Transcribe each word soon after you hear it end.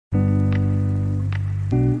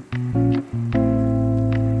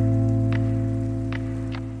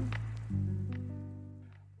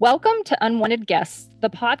Welcome to Unwanted Guests, the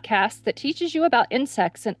podcast that teaches you about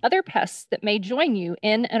insects and other pests that may join you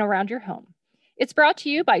in and around your home. It's brought to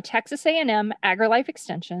you by Texas A&M AgriLife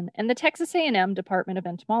Extension and the Texas A&M Department of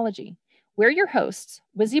Entomology. We're your hosts,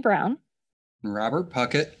 Wizzie Brown, Robert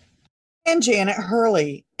Puckett, and Janet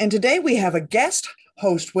Hurley. And today we have a guest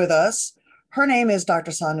host with us. Her name is Dr.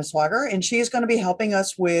 Sonia Swagger, and she is going to be helping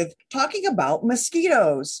us with talking about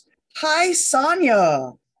mosquitoes. Hi,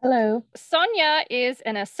 Sonia. Hello. Sonia is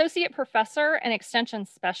an associate professor and extension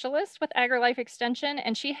specialist with AgriLife Extension,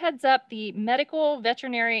 and she heads up the medical,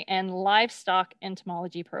 veterinary, and livestock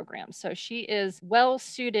entomology program. So she is well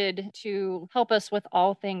suited to help us with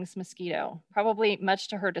all things mosquito, probably much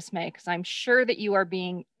to her dismay, because I'm sure that you are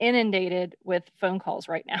being inundated with phone calls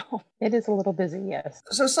right now. It is a little busy, yes.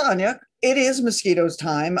 So, Sonia, it is mosquitoes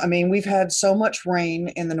time. I mean, we've had so much rain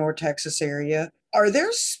in the North Texas area. Are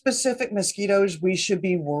there specific mosquitoes we should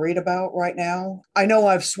be worried about right now? I know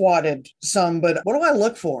I've swatted some, but what do I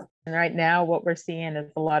look for? And right now, what we're seeing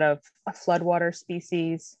is a lot of floodwater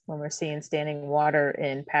species. When we're seeing standing water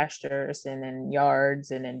in pastures and in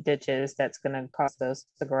yards and in ditches, that's going to cause those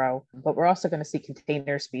to grow. But we're also going to see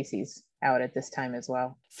container species out at this time as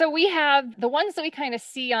well. So we have the ones that we kind of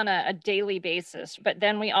see on a daily basis, but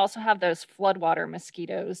then we also have those floodwater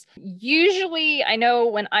mosquitoes. Usually, I know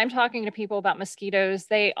when I'm talking to people about mosquitoes,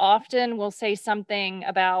 they often will say something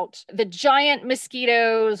about the giant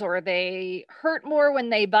mosquitoes or they hurt more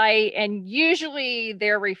when they bite. And usually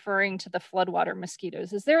they're referring to the floodwater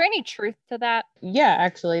mosquitoes. Is there any truth to that? Yeah,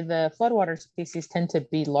 actually, the floodwater species tend to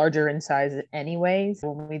be larger in size anyways.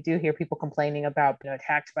 When we do hear people complaining about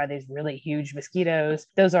attacks by these really huge mosquitoes,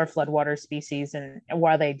 those are floodwater species. And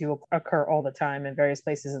while they do occur all the time in various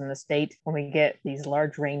places in the state, when we get these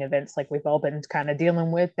large rain events like we've all been kind of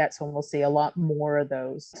dealing with, that's when we'll see a lot more of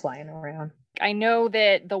those flying around. I know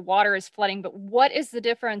that the water is flooding, but what is the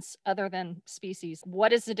difference other than species?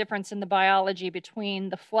 What is the difference in the biology between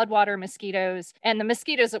the floodwater mosquitoes and the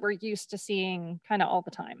mosquitoes that we're used to seeing kind of all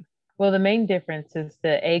the time? Well, the main difference is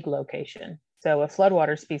the egg location. So a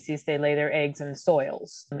floodwater species, they lay their eggs in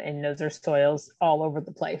soils, and those are soils all over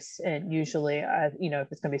the place. And usually, if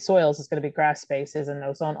it's going to be soils, it's going to be grass spaces, and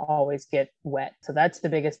those don't always get wet. So that's the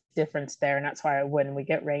biggest difference there. And that's why when we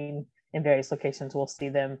get rain in various locations, we'll see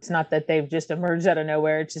them. It's not that they've just emerged out of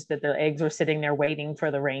nowhere. It's just that their eggs were sitting there waiting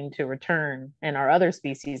for the rain to return. And our other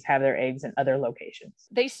species have their eggs in other locations.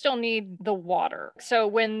 They still need the water. So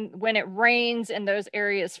when it rains and those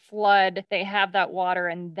areas flood, they have that water,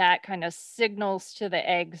 and that kind of signals to the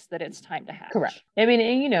eggs that it's time to hatch. Correct. I mean,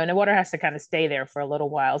 and the water has to kind of stay there for a little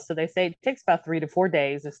while. So they say it takes about 3 to 4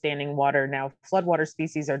 days of standing water. Now, floodwater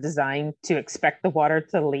species are designed to expect the water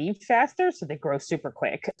to leave faster, so they grow super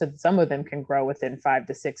quick. So some of them can grow within 5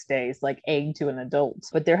 to 6 days, like egg to an adult.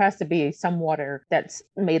 But there has to be some water that's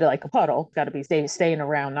made like a puddle. Got to be staying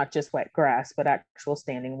around, not just wet grass, but actual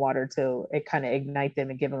standing water to it kind of ignite them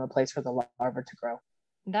and give them a place for the larva to grow.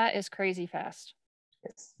 That is crazy fast.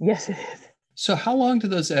 Yes, it is. So how long do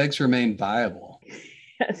those eggs remain viable?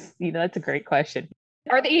 Yes, that's a great question.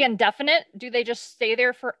 Are they indefinite? Do they just stay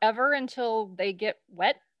there forever until they get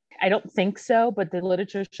wet? I don't think so, but the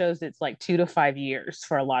literature shows it's like 2 to 5 years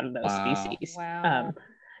for a lot of those species. Wow.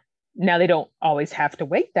 Now, they don't always have to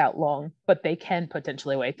wait that long, but they can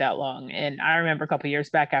potentially wait that long. And I remember a couple of years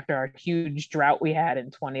back after our huge drought we had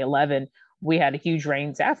in 2011, we had huge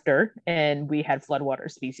rains after, and we had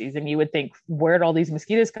floodwater species. And you would think, where'd all these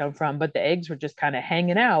mosquitoes come from? But the eggs were just kind of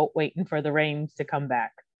hanging out, waiting for the rains to come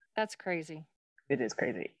back. That's crazy. It is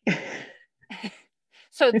crazy.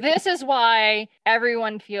 So this is why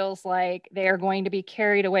everyone feels like they are going to be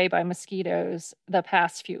carried away by mosquitoes the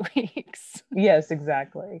past few weeks. Yes,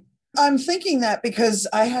 exactly. I'm thinking that because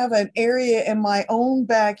I have an area in my own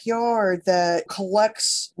backyard that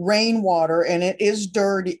collects rainwater and it is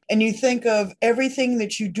dirty. And you think of everything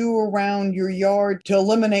that you do around your yard to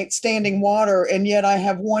eliminate standing water. And yet I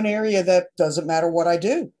have one area that doesn't matter what I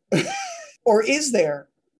do. Or is there?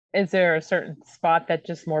 Is there a certain spot that's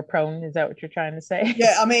just more prone? Is that what you're trying to say?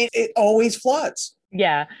 Yeah, I mean, it always floods.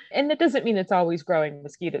 Yeah. And that doesn't mean it's always growing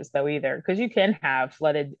mosquitoes though either, because you can have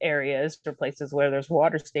flooded areas or places where there's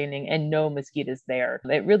water standing and no mosquitoes there.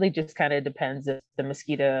 It really just kind of depends if the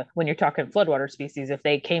mosquito, when you're talking floodwater species, if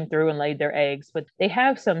they came through and laid their eggs, but they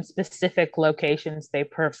have some specific locations they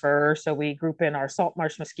prefer. So we group in our salt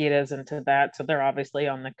marsh mosquitoes into that. So they're obviously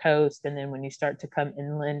on the coast. And then when you start to come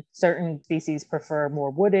inland, certain species prefer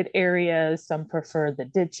more wooded areas. Some prefer the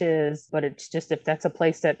ditches, but it's just, if that's a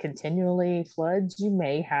place that continually floods, you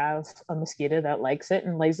may have a mosquito that likes it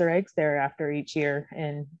and lays their eggs there after each year,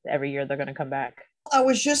 and every year they're going to come back. I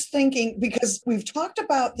was just thinking because we've talked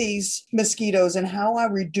about these mosquitoes and how I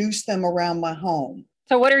reduce them around my home.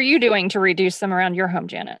 So what are you doing to reduce them around your home,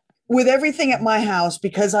 Janet? With everything at my house,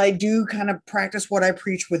 because I do kind of practice what I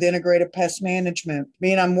preach with integrated pest management. I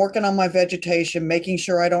mean, I'm working on my vegetation, making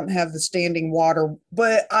sure I don't have the standing water,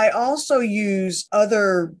 but I also use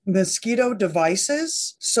other mosquito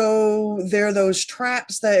devices. So they're those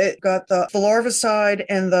traps that got the larvicide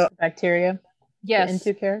and the Bacteria, the Yes.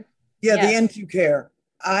 Intucare. yeah, the Yes. Intucare.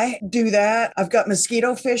 I do that. I've got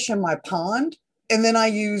mosquito fish in my pond, and then I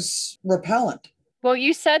use repellent. Well,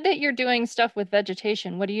 you said that you're doing stuff with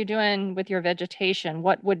vegetation. What are you doing with your vegetation?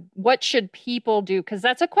 What should people do? Because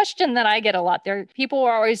that's a question that I get a lot. There, people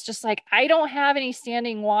are always just like, I don't have any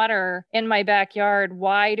standing water in my backyard.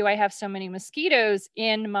 Why do I have so many mosquitoes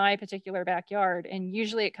in my particular backyard? And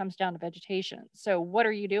usually it comes down to vegetation. So what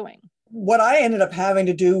are you doing? What I ended up having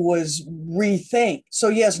to do was rethink. So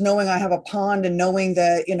yes, knowing I have a pond and knowing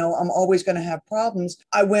that, I'm always going to have problems,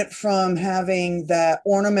 I went from having that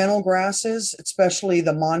ornamental grasses, especially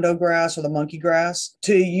the mondo grass or the monkey grass,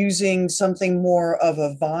 to using something more of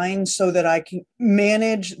a vine so that I can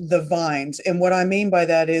manage the vines. And what I mean by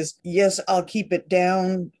that is, yes, I'll keep it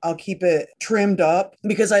down, I'll keep it trimmed up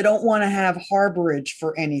because I don't want to have harborage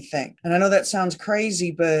for anything. And I know that sounds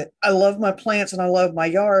crazy, but I love my plants and I love my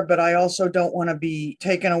yard, but I also don't want to be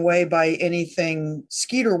taken away by anything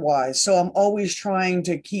skeeter wise. So I'm always trying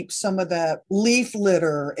to keep some of that leaf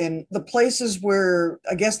litter and the places where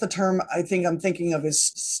I guess the term I think I'm thinking of is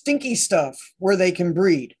stinky stuff where they can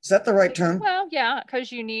breed. Is that the right term? Well, yeah,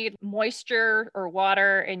 because you need moisture or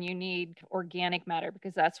water and you need organic matter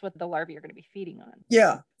because that's what the larvae are going to be feeding on.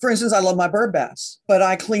 Yeah. For instance, I love my bird baths, but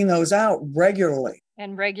I clean those out regularly.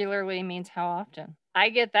 And regularly means how often? I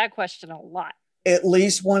get that question a lot. At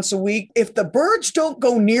least once a week. If the birds don't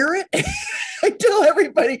go near it, I tell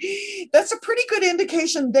everybody that's a pretty good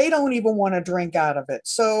indication they don't even want to drink out of it.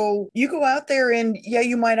 So you go out there and yeah,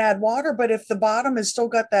 you might add water, but if the bottom has still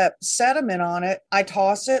got that sediment on it, I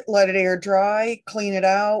toss it, let it air dry, clean it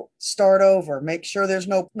out, start over, make sure there's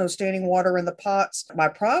no standing water in the pots. My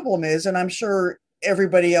problem is, and I'm sure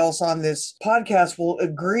everybody else on this podcast will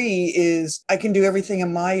agree, is I can do everything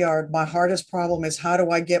in my yard. My hardest problem is how do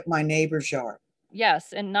I get my neighbor's yard?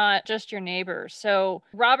 Yes, and not just your neighbors. So,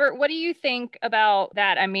 Robert, what do you think about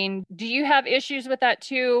that? I mean, do you have issues with that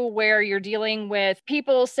too, where you're dealing with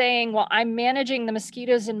people saying, well, I'm managing the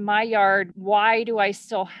mosquitoes in my yard. Why do I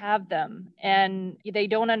still have them? And they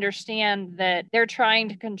don't understand that they're trying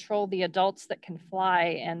to control the adults that can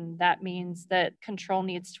fly. And that means that control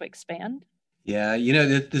needs to expand. Yeah,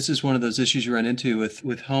 this is one of those issues you run into with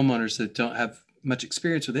homeowners that don't have much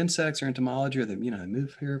experience with insects or entomology, or they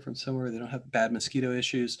move here from somewhere they don't have bad mosquito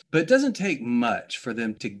issues. But it doesn't take much for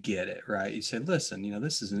them to get it, right? You say, listen,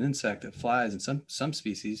 this is an insect that flies in some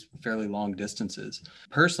species fairly long distances.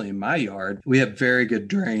 Personally, in my yard, we have very good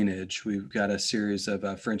drainage. We've got a series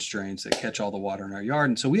of French drains that catch all the water in our yard,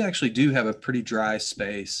 and so we actually do have a pretty dry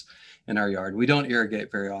space in our yard. We don't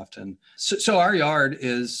irrigate very often. So our yard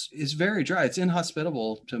is very dry. It's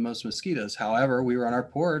inhospitable to most mosquitoes. However, we were on our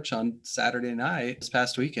porch on Saturday night this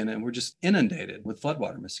past weekend and we're just inundated with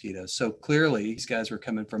floodwater mosquitoes. So clearly these guys were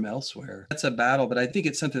coming from elsewhere. That's a battle, but I think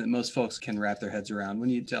it's something that most folks can wrap their heads around when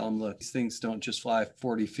you tell them, look, these things don't just fly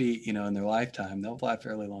 40 feet, in their lifetime. They'll fly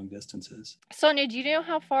fairly long distances. Sonia, do you know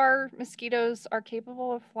how far mosquitoes are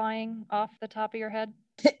capable of flying off the top of your head?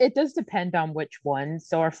 It does depend on which one.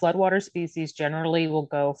 So our floodwater species generally will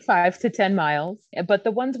go 5 to 10 miles, but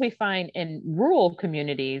the ones we find in rural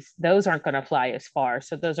communities, those aren't going to fly as far.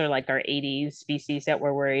 So those are like our 80s species that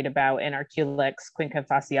we're worried about, and our Culex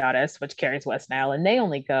quinquefasciatus, which carries West Nile, and they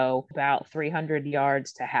only go about 300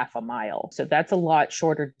 yards to half a mile. So that's a lot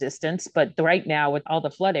shorter distance. But right now with all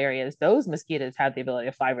the flood areas, those mosquitoes have the ability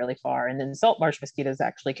to fly really far. And then salt marsh mosquitoes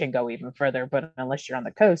actually can go even further, but unless you're on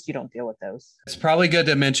the coast, you don't deal with those. It's probably good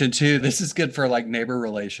to mention too, this is good for like neighbor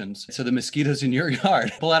relations. So the mosquitoes in your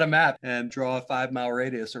yard, pull out a map and draw a 5-mile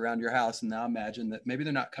radius around your house. And now imagine that maybe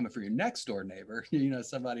they're not coming for your next door neighbor,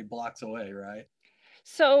 somebody blocks away, right?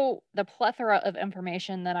 So the plethora of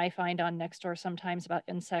information that I find on Nextdoor sometimes about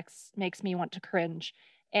insects makes me want to cringe.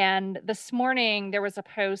 And this morning there was a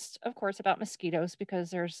post, of course, about mosquitoes because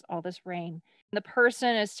there's all this rain. The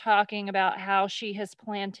person is talking about how she has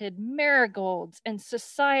planted marigolds and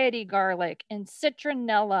society garlic and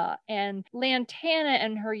citronella and lantana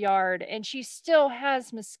in her yard, and she still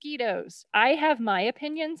has mosquitoes. I have my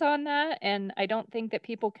opinions on that, and I don't think that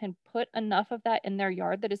people can put enough of that in their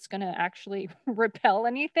yard that it's going to actually repel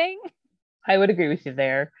anything. I would agree with you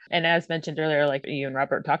there. And as mentioned earlier, like you and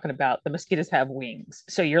Robert were talking about, the mosquitoes have wings.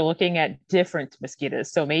 So you're looking at different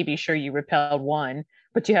mosquitoes. So maybe sure you repelled one,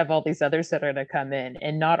 but you have all these others that are going to come in,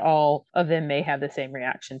 and not all of them may have the same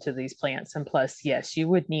reaction to these plants. And plus, yes, you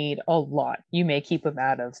would need a lot. You may keep them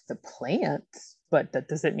out of the plants, but that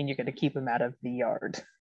doesn't mean you're going to keep them out of the yard.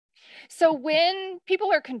 So when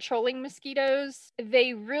people are controlling mosquitoes,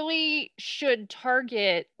 they really should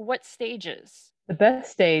target what stages? The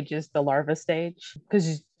best stage is the larva stage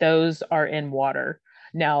because those are in water.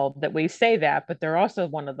 Now that we say that, but they're also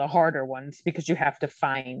one of the harder ones because you have to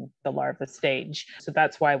find the larva stage. So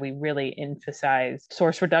that's why we really emphasize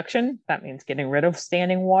source reduction. That means getting rid of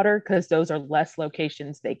standing water because those are less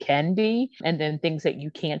locations they can be. And then things that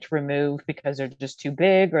you can't remove because they're just too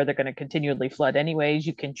big or they're going to continually flood anyways,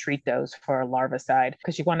 you can treat those for a larvicide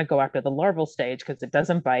because you want to go after the larval stage because it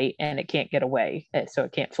doesn't bite and it can't get away. So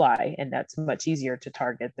it can't fly. And that's much easier to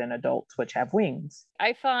target than adults, which have wings.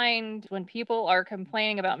 I find when people are complaining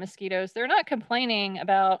about mosquitoes, they're not complaining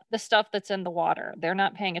about the stuff that's in the water. They're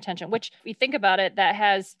not paying attention, which if you think about it, that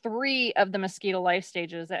has 3 of the mosquito life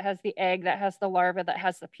stages. That has the egg, that has the larva, that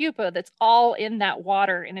has the pupa, that's all in that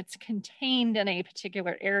water and it's contained in a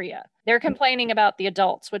particular area. They're complaining about the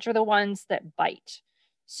adults, which are the ones that bite.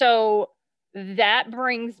 So that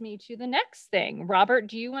brings me to the next thing. Robert,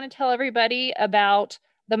 do you want to tell everybody about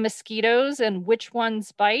the mosquitoes and which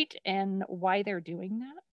ones bite and why they're doing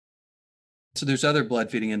that? So there's other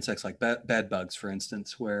blood-feeding insects like bed bugs, for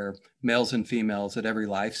instance, where males and females at every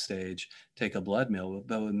life stage take a blood meal.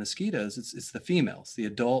 But with mosquitoes, it's the females, the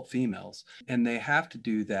adult females, and they have to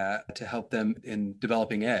do that to help them in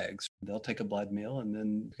developing eggs. They'll take a blood meal and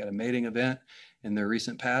then we've got a mating event in their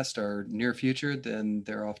recent past or near future, then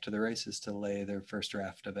they're off to the races to lay their first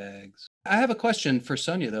raft of eggs. I have a question for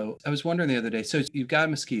Sonia, though. I was wondering the other day, so you've got a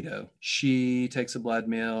mosquito. She takes a blood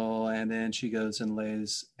meal and then she goes and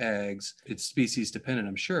lays eggs. It's species dependent,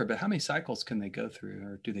 I'm sure, but how many cycles can they go through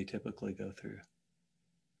or do they typically go through?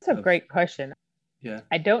 That's a great question. Yeah.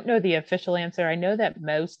 I don't know the official answer. I know that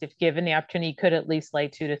most, if given the opportunity, could at least lay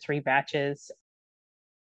 2 to 3 batches.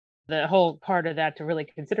 The whole part of that to really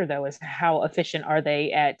consider, though, is how efficient are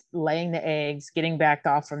they at laying the eggs, getting back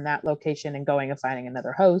off from that location and going and finding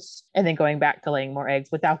another host, and then going back to laying more eggs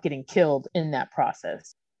without getting killed in that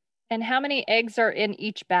process. And how many eggs are in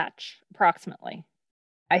each batch, approximately?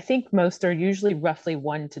 I think most are usually roughly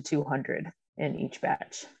 1 to 200 in each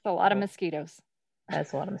batch. That's a lot of mosquitoes.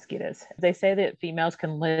 That's a lot of mosquitoes. They say that females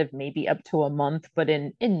can live maybe up to a month, but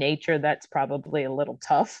in nature, that's probably a little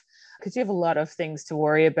tough because you have a lot of things to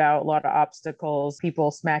worry about, a lot of obstacles, people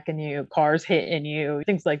smacking you, cars hitting you,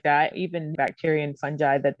 things like that, even bacteria and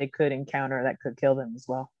fungi that they could encounter that could kill them as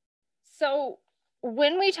well. So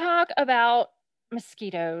when we talk about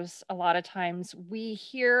mosquitoes, a lot of times we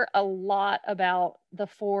hear a lot about the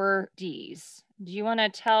 4 Ds. Do you want to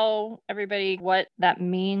tell everybody what that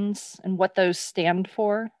means and what those stand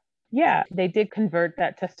for? Yeah, they did convert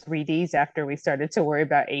that to 3Ds after we started to worry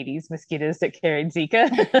about Aedes mosquitoes that carried Zika.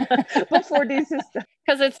 But 4Ds is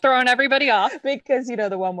because it's throwing everybody off. Because,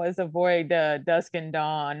 the one was avoid dusk and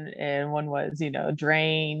dawn, and one was,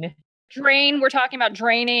 drain. Drain, we're talking about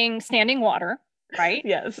draining standing water, right?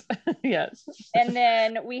 Yes, yes. And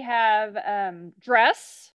then we have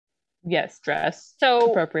dress. Yes, dress. So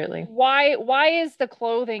appropriately. Why is the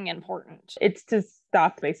clothing important? It's to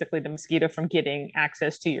stop basically the mosquito from getting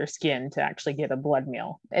access to your skin to actually get a blood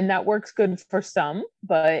meal. And that works good for some,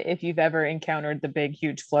 but if you've ever encountered the big,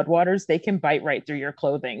 huge floodwaters, they can bite right through your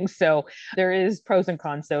clothing. So there is pros and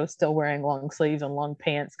cons, though, still wearing long sleeves and long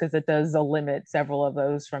pants because it does limit several of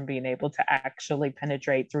those from being able to actually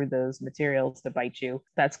penetrate through those materials to bite you.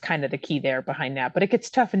 That's kind of the key there behind that. But it gets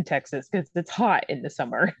tough in Texas because it's hot in the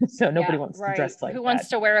summer. So nobody wants to dress like that. Who wants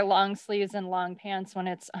to wear long sleeves and long pants when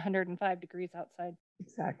it's 105 degrees outside?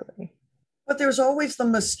 Exactly. But there's always the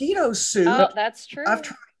mosquito suit. Oh, that's true. I've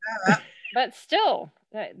tried that. But still,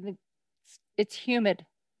 it's humid.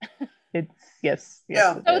 Yes.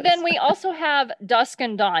 Yeah. So then we also have dusk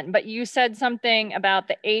and dawn, but you said something about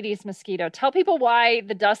the Aedes mosquito. Tell people why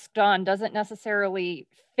the dusk dawn doesn't necessarily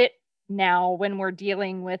fit now when we're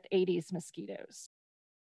dealing with Aedes mosquitoes.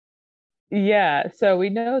 Yeah, so we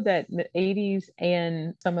know that the Aedes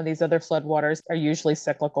and some of these other floodwaters are usually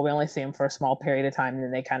cyclical. We only see them for a small period of time and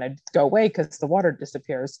then they kind of go away because the water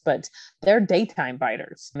disappears, but they're daytime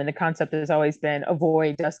biters. And the concept has always been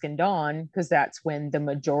avoid dusk and dawn because that's when the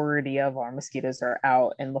majority of our mosquitoes are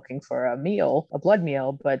out and looking for a meal, a blood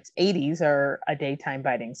meal, but Aedes are a daytime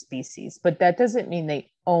biting species. But that doesn't mean they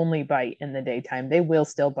only bite in the daytime. They will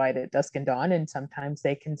still bite at dusk and dawn, and sometimes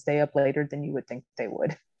they can stay up later than you would think they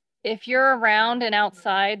would. If you're around and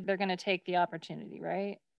outside, they're going to take the opportunity,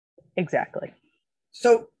 right? Exactly.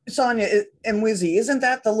 So, Sonia and Wizzy, isn't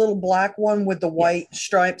that the little black one with the white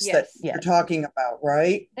stripes that Yes. you're Yes. talking about,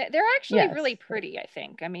 right? They're actually Yes. really pretty, I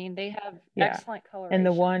think. I mean, they have Yeah. excellent coloration. And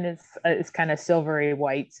the one is kind of silvery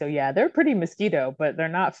white. So yeah, they're pretty mosquito, but they're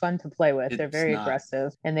not fun to play with. They're It's very not.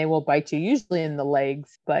 aggressive and they will bite you usually in the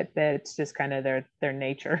legs, but that's just kind of their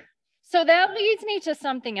nature. So that leads me to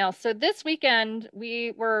something else. So this weekend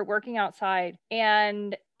we were working outside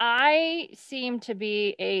and I seem to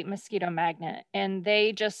be a mosquito magnet and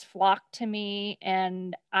they just flock to me.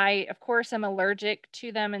 And I, of course, am allergic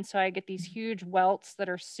to them. And so I get these huge welts that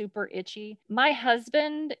are super itchy. My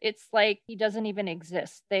husband, it's like he doesn't even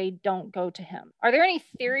exist. They don't go to him. Are there any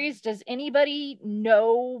theories? Does anybody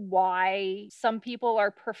know why some people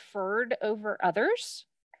are preferred over others?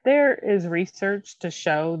 There is research to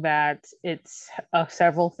show that it's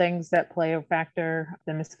several things that play a factor.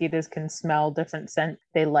 The mosquitoes can smell different scents.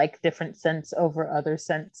 They like different scents over other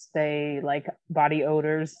scents. They like body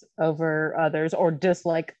odors over others or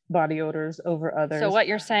dislike body odors over others. So what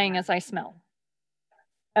you're saying is I smell.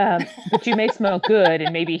 But you may smell good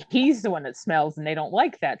and maybe he's the one that smells and they don't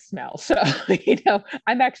like that smell. So,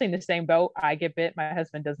 I'm actually in the same boat. I get bit. My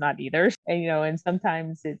husband does not either. And, and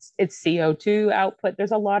sometimes it's CO2 output.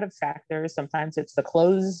 There's a lot of factors. Sometimes it's the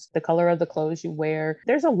clothes, the color of the clothes you wear.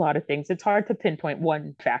 There's a lot of things. It's hard to pinpoint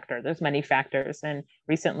one factor. There's many factors. And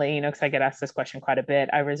recently, because I get asked this question quite a bit,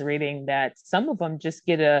 I was reading that some of them just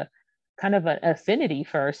get a kind of an affinity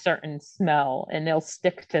for a certain smell and they'll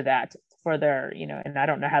stick to that for their, and I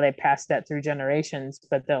don't know how they pass that through generations,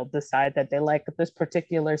 but they'll decide that they like this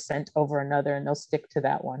particular scent over another and they'll stick to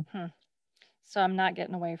that one. So I'm not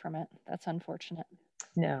getting away from it. That's unfortunate.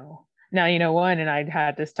 No. Now, one, and I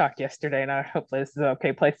had this talk yesterday, and I hopefully this is an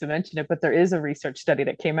okay place to mention it, but there is a research study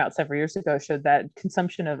that came out several years ago showed that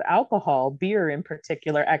consumption of alcohol, beer in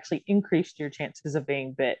particular, actually increased your chances of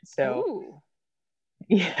being bit. So Ooh.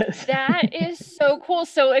 Yes. That is so cool.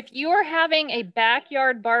 So if you are having a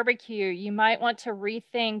backyard barbecue, you might want to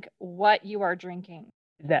rethink what you are drinking.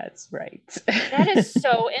 That's right. That is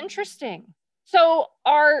so interesting. So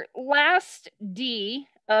our last D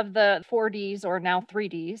of the 4Ds or now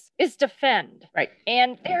 3Ds is defend. Right.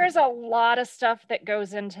 And there's a lot of stuff that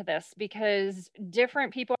goes into this because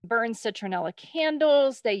different people burn citronella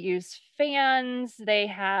candles, they use fans, they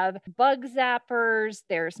have bug zappers,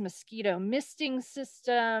 there's mosquito misting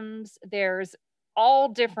systems, there's all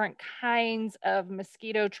different kinds of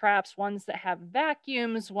mosquito traps, ones that have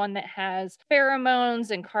vacuums, one that has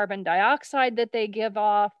pheromones and carbon dioxide that they give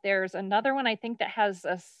off. There's another one, I think, that has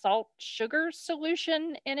a salt sugar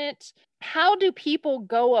solution in it. How do people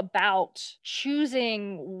go about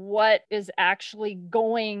choosing what is actually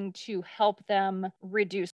going to help them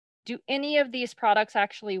reduce? Do any of these products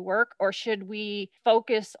actually work, or should we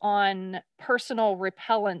focus on personal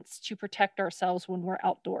repellents to protect ourselves when we're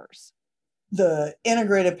outdoors? The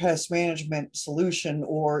integrated pest management solution,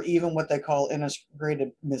 or even what they call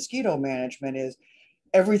integrated mosquito management, is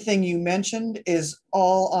everything you mentioned is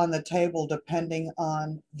all on the table depending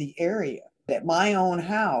on the area. At my own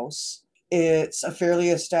house, it's a fairly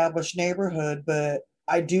established neighborhood, but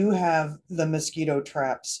I do have the mosquito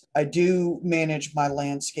traps. I do manage my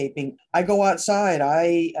landscaping. I go outside,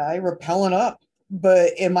 I repellent up.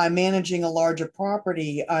 But am I managing a larger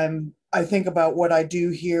property? I think about what I do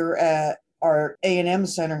here at our A&M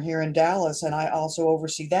center here in Dallas, and I also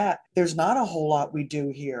oversee that. There's not a whole lot we do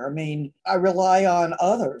here. I mean, I rely on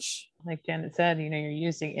others. Like Janet said, you're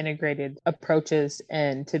using integrated approaches,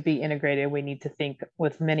 and to be integrated, we need to think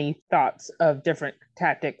with many thoughts of different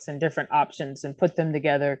tactics and different options and put them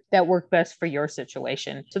together that work best for your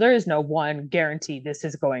situation. So there is no one guarantee this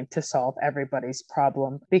is going to solve everybody's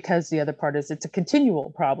problem, because the other part is it's a continual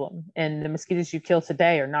problem, and the mosquitoes you kill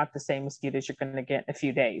today are not the same mosquitoes you're going to get in a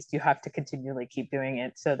few days. You have to continually keep doing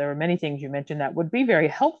it. So there are many things you mentioned that would be very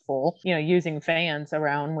helpful, using fans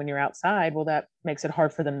around when you're outside. Well, that makes it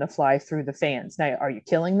hard for them to fly through the fans. Now, are you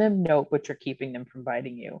killing them? No, but you're keeping them from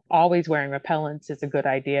biting you. Always wearing repellents is a good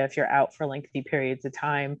idea if you're out for lengthy periods of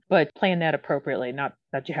time, but plan that appropriately. Not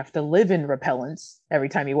that you have to live in repellents every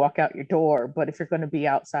time you walk out your door, but if you're going to be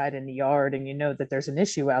outside in the yard and you know that there's an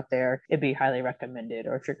issue out there, it'd be highly recommended.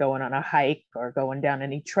 Or if you're going on a hike or going down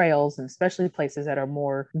any trails, and especially places that are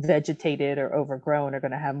more vegetated or overgrown, are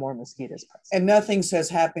going to have more mosquitoes present. And nothing says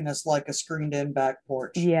happiness like a screened-in back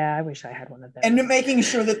porch. Yeah, I wish I had one of those. And making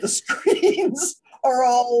sure that the screens are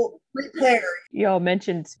all repaired. You all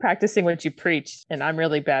mentioned practicing what you preach, and I'm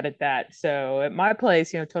really bad at that. So at my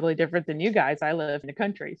place, totally different than you guys. I live in a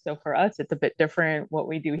country. So for us, it's a bit different. What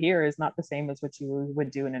we do here is not the same as what you would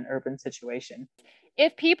do in an urban situation.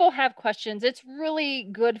 If people have questions, it's really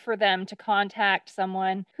good for them to contact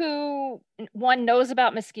someone who, one, knows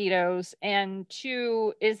about mosquitoes, and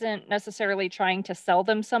two, isn't necessarily trying to sell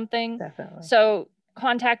them something. Definitely. So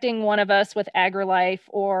contacting one of us with AgriLife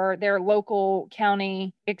or their local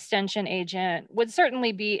county extension agent would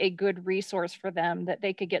certainly be a good resource for them, that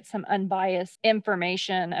they could get some unbiased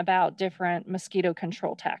information about different mosquito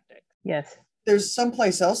control tactics. Yes. There's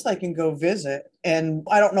someplace else they can go visit. And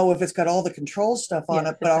I don't know if it's got all the control stuff on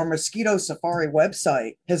it, but our Mosquito Safari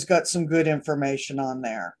website has got some good information on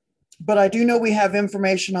there. But I do know we have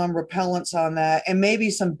information on repellents on that, and maybe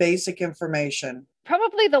some basic information.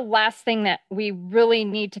 Probably the last thing that we really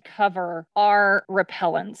need to cover are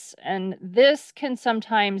repellents. And this can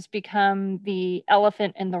sometimes become the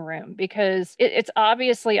elephant in the room, because it's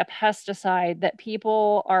obviously a pesticide that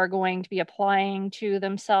people are going to be applying to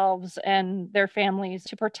themselves and their families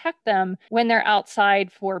to protect them when they're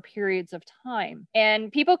outside for periods of time.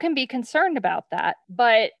 And people can be concerned about that,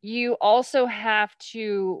 but you also have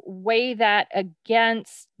to weigh that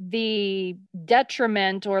against the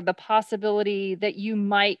detriment or the possibility that you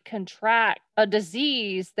might contract a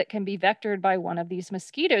disease that can be vectored by one of these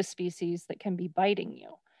mosquito species that can be biting you.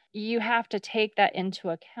 You have to take that into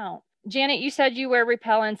account. Janet, you said you wear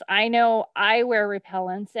repellents. I know I wear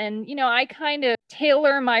repellents, and I kind of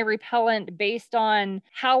tailor my repellent based on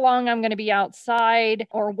how long I'm going to be outside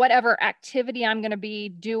or whatever activity I'm going to be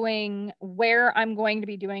doing, where I'm going to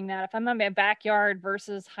be doing that. If I'm in my backyard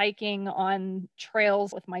versus hiking on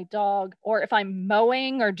trails with my dog, or if I'm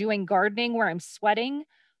mowing or doing gardening where I'm sweating,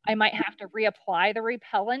 I might have to reapply the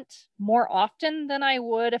repellent more often than I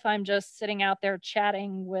would if I'm just sitting out there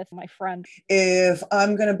chatting with my friend. If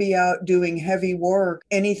I'm going to be out doing heavy work,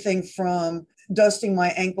 anything from dusting my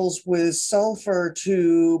ankles with sulfur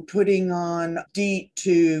to putting on DEET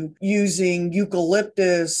to using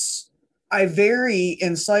eucalyptus, I vary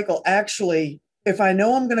in cycle. Actually, if I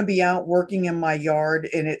know I'm going to be out working in my yard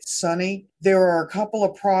and it's sunny, there are a couple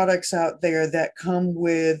of products out there that come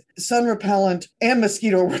with sun repellent and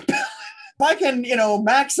mosquito repellent. I can,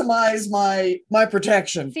 maximize my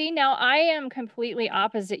protection. See, now I am completely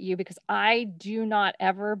opposite you, because I do not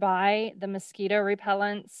ever buy the mosquito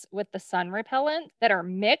repellents with the sun repellent that are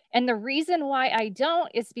mixed. And the reason why I don't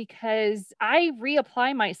is because I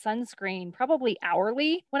reapply my sunscreen probably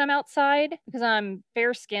hourly when I'm outside, because I'm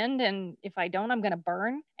fair skinned. And if I don't, I'm going to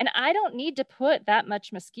burn. And I don't need to put that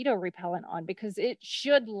much mosquito repellent on, because it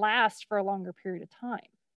should last for a longer period of time.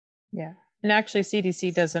 Yeah. And actually,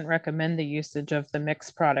 CDC doesn't recommend the usage of the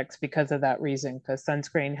mixed products because of that reason, because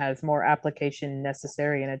sunscreen has more application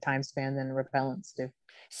necessary in a time span than repellents do.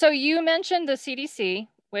 So you mentioned the CDC,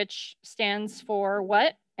 which stands for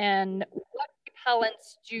what? And what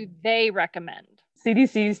repellents do they recommend?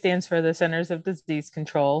 CDC stands for the Centers of Disease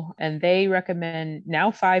Control, and they recommend now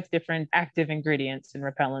 5 different active ingredients in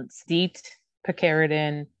repellents: DEET,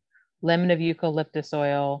 picaridin, lemon of eucalyptus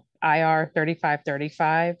oil, IR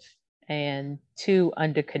 3535, and 2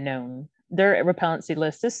 undecanone. Their repellency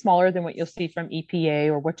list is smaller than what you'll see from EPA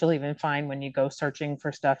or what you'll even find when you go searching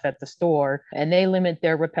for stuff at the store. And they limit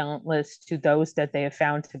their repellent list to those that they have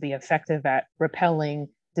found to be effective at repelling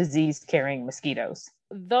disease-carrying mosquitoes.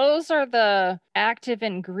 Those are the active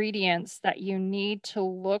ingredients that you need to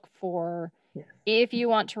look for if you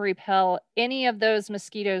want to repel any of those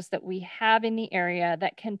mosquitoes that we have in the area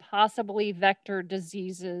that can possibly vector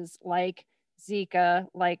diseases like Zika,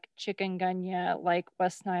 like chikungunya, like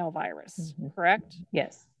West Nile virus, correct?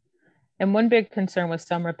 Yes. And one big concern with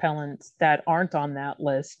some repellents that aren't on that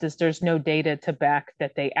list is there's no data to back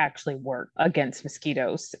that they actually work against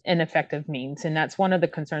mosquitoes in effective means. And that's one of the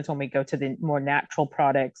concerns when we go to the more natural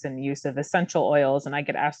products and use of essential oils. And I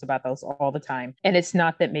get asked about those all the time. And it's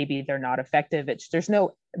not that maybe they're not effective. It's there's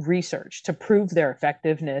no research to prove their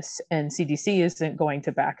effectiveness, and CDC isn't going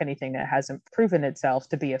to back anything that hasn't proven itself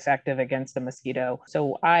to be effective against the mosquito.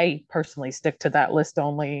 So I personally stick to that list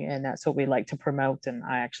only, and that's what we like to promote. And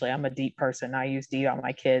I'm a DEET person. I use DEET on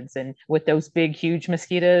my kids, and with those big huge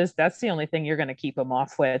mosquitoes, that's the only thing you're going to keep them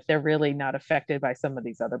off with. They're really not affected by some of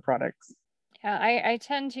these other products. Yeah, I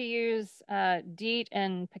tend to use DEET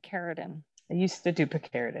and picaridin. I used to do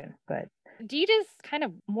picaridin, but DEET is kind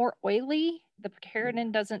of more oily. The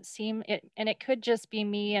picaridin doesn't seem it, and it could just be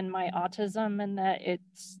me and my autism, and that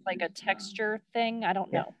it's like a texture thing. I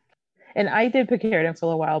don't know. And I did picaridin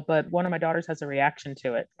for a while, but one of my daughters has a reaction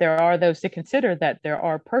to it. There are those to consider, that there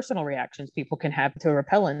are personal reactions people can have to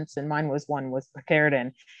repellents, and mine was one with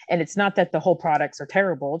picaridin. And it's not that the whole products are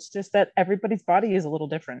terrible, it's just that everybody's body is a little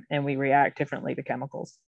different and we react differently to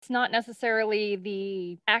chemicals. It's not necessarily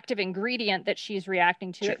the active ingredient that she's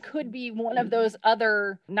reacting to. It could be one of those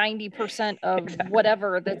other 90% of Exactly.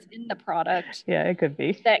 whatever that's in the product Yeah, it could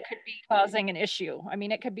be. that could be causing an issue. I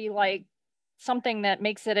mean, it could be like something that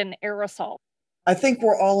makes it an aerosol. I think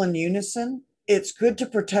we're all in unison. It's good to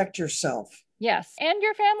protect yourself. Yes, and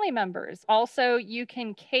your family members. Also, you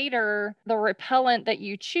can cater the repellent that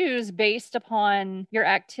you choose based upon your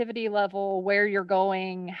activity level, where you're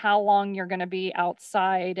going, how long you're going to be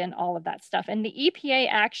outside, and all of that stuff. And the EPA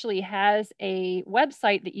actually has a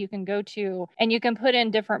website that you can go to and you can put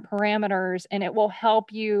in different parameters, and it will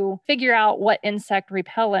help you figure out what insect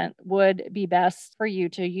repellent would be best for you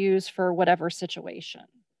to use for whatever situation.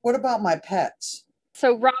 What about my pets?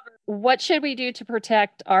 So, Robert, what should we do to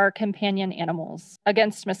protect our companion animals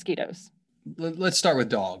against mosquitoes? Let's start with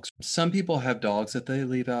dogs. Some people have dogs that they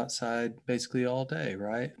leave outside basically all day,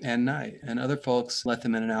 right? And night. And other folks let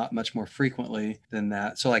them in and out much more frequently than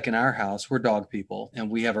that. So, like in our house, we're dog people, and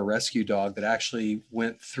we have a rescue dog that actually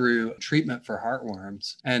went through treatment for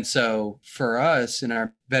heartworms. And so, for us in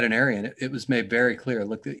our veterinarian, it was made very clear,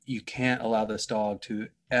 look, that you can't allow this dog to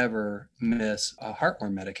ever miss a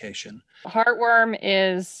heartworm medication. Heartworm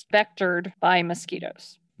is vectored by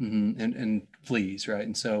mosquitoes. And fleas, right?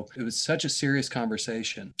 And so it was such a serious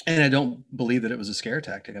conversation. And I don't believe that it was a scare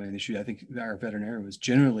tactic. I mean, I think our veterinarian was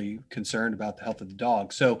generally concerned about the health of the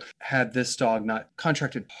dog. So had this dog not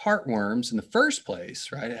contracted heartworms in the first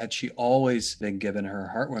place, right? Had she always been given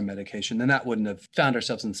her heartworm medication, then that wouldn't have found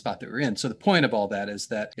ourselves in the spot that we're in. So the point of all that is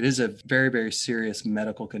that it is a very, very serious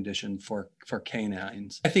medical condition for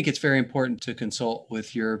canines. I think it's very important to consult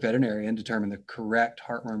with your veterinarian, determine the correct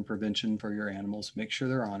heartworm prevention for your animals, make sure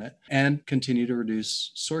they're on it, and continue to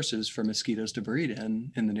reduce sources for mosquitoes to breed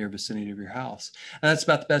in the near vicinity of your house. And that's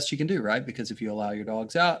about the best you can do, right? Because if you allow your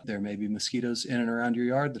dogs out, there may be mosquitoes in and around your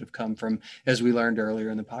yard that have come from, as we learned earlier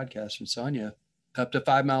in the podcast from Sonia, up to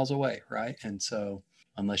 5 miles away, right? And so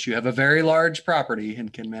unless you have a very large property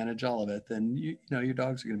and can manage all of it, then you know your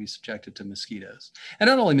dogs are going to be subjected to mosquitoes. And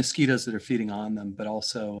not only mosquitoes that are feeding on them, but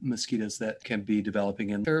also mosquitoes that can be developing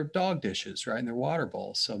in their dog dishes, right, in their water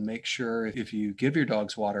bowls. So make sure if you give your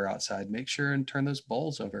dogs water outside, make sure and turn those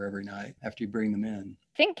bowls over every night after you bring them in.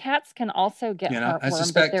 I think cats can also get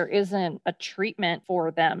heartworm, but there isn't a treatment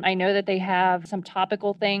for them. I know that they have some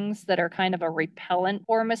topical things that are kind of a repellent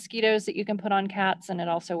for mosquitoes that you can put on cats, and it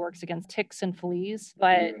also works against ticks and fleas.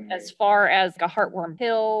 But as far as a heartworm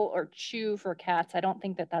pill or chew for cats, I don't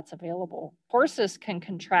think that that's available. Horses can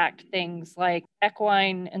contract things like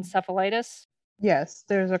equine encephalitis. Yes,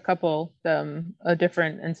 there's a couple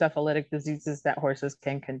different encephalitic diseases that horses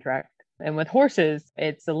can contract. And with horses,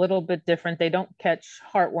 it's a little bit different. They don't catch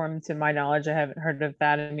heartworm, to my knowledge. I haven't heard of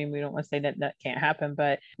that. I mean, we don't want to say that that can't happen,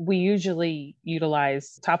 but we usually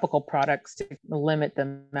utilize topical products to limit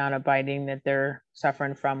the amount of biting that they're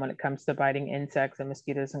suffering from when it comes to biting insects, and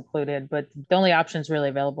mosquitoes included. But the only options really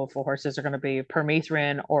available for horses are going to be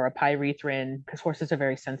permethrin or a pyrethrin, because horses are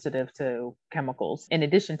very sensitive to chemicals. In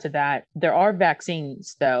addition to that, there are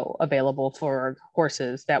vaccines, though, available for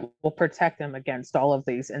horses that will protect them against all of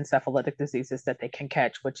these encephalitic diseases that they can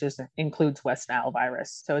catch, which includes West Nile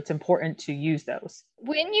virus. So it's important to use those.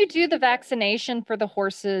 When you do the vaccination for the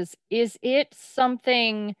horses, is it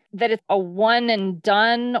something that is a one and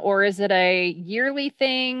done, or is it a yearly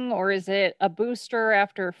thing, or is it a booster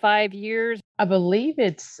after 5 years? I believe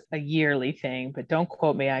it's a yearly thing, but don't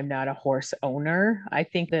quote me. I'm not a horse owner. I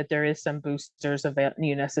think that there is some boosters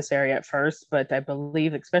necessary at first, but I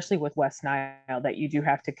believe, especially with West Nile, that you do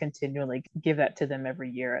have to continually give that to them every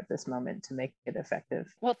year at this moment to make it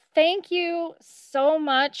effective. Well, thank you so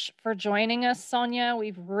much for joining us, Sonia.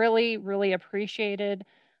 We've really, really appreciated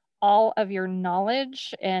all of your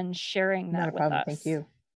knowledge and sharing that Not a with problem. us. Thank you.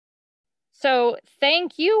 So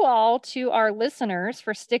thank you all to our listeners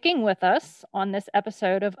for sticking with us on this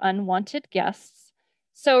episode of Unwanted Guests.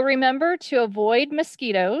 So remember to avoid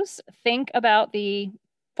mosquitoes. Think about the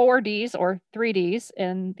 4Ds or 3Ds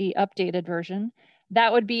in the updated version.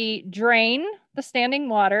 That would be drain the standing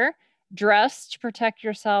water, dress to protect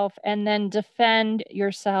yourself, and then defend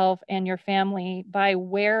yourself and your family by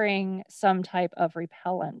wearing some type of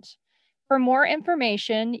repellent. For more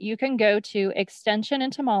information, you can go to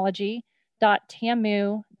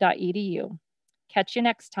extensionentomology.tamu.edu. Catch you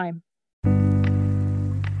next time.